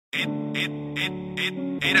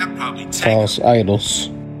False idols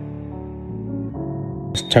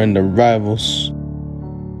turned to rivals.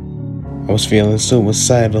 I was feeling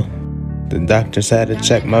suicidal. The doctors had to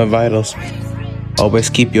check my vitals. Always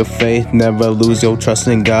keep your faith, never lose your trust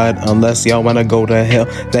in God. Unless y'all wanna go to hell,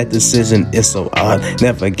 that decision is so odd.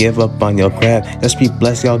 Never give up on your craft, just be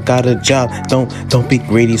blessed y'all got a job. Don't be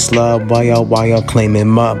greedy slob while y'all claiming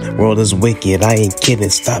mob. World is wicked, I ain't kidding,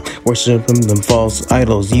 stop worshiping them false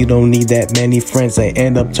idols. You don't need that many friends, they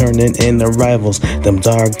end up turning into rivals. Them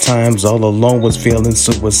dark times, all alone was feeling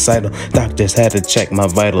suicidal. Doctors had to check my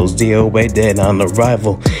vitals, DOA dead on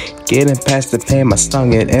arrival. Getting past the pain, my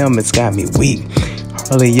stomach and ailments got me weak.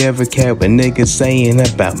 Hardly ever care what niggas saying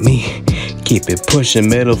about me. Keep it pushing,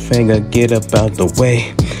 middle finger, get up out the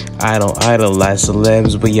way. I don't idolize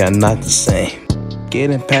celebs, we are not the same.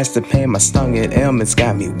 Getting past the pain, my stomach and ailments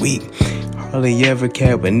got me weak. Hardly ever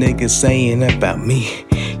care what niggas saying about me.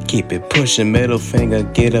 Keep it pushing, middle finger,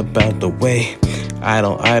 get up out the way. I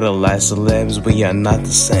don't idolize celebs, we are not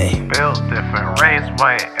the same. Built different, race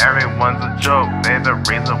white, everyone's a joke. They the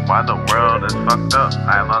reason why the world is fucked up.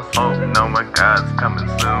 I lost hope, knowing God's coming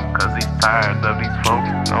soon, cause he's tired of these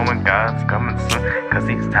folks. Knowing God's coming soon, cause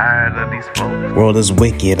he's tired of these folks. World is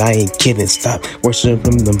wicked, I ain't kidding, stop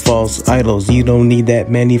worshiping them false idols. You don't need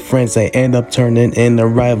that many friends, they end up turning into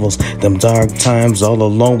rivals. Them dark times, all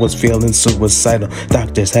alone was feeling suicidal.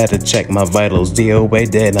 Doctors had to check my vitals,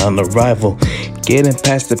 DOA dead on arrival. Getting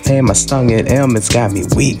past the pain, my stomach and ailments got me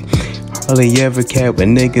weak. Hardly ever care what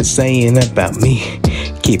niggas saying about me.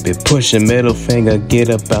 Keep it pushing, middle finger, get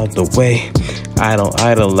up out the way. I don't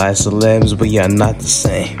idolize celebs, we are not the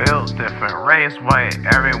same. Built different, race white,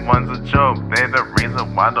 everyone's a joke. They the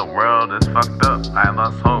reason why the world is fucked up. I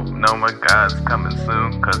lost hope, knowing God's coming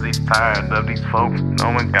soon, cause he's tired of these folks.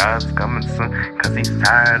 Knowing God's coming soon, cause he's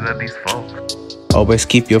tired of these folks. Always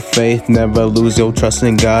keep your faith, never lose your trust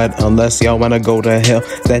in God. Unless y'all wanna go to hell,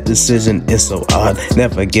 that decision is so odd.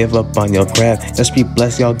 Never give up on your craft, just be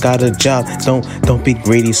blessed y'all got a job. Don't be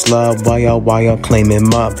greedy slob while y'all claiming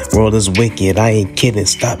mob. World is wicked, I ain't kidding,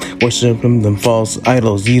 stop worshiping them false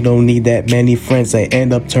idols. You don't need that many friends, they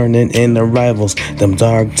end up turning into rivals. Them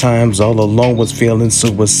dark times, all alone was feeling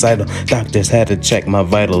suicidal. Doctors had to check my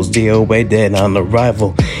vitals, DOA dead on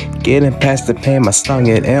arrival. Getting past the pain, my stomach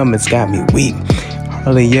and ailments got me weak.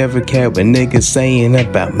 Hardly ever care what niggas saying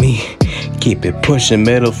about me. Keep it pushing,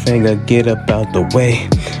 middle finger, get up out the way.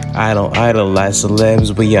 I don't idolize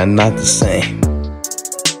celebs, we are not the same.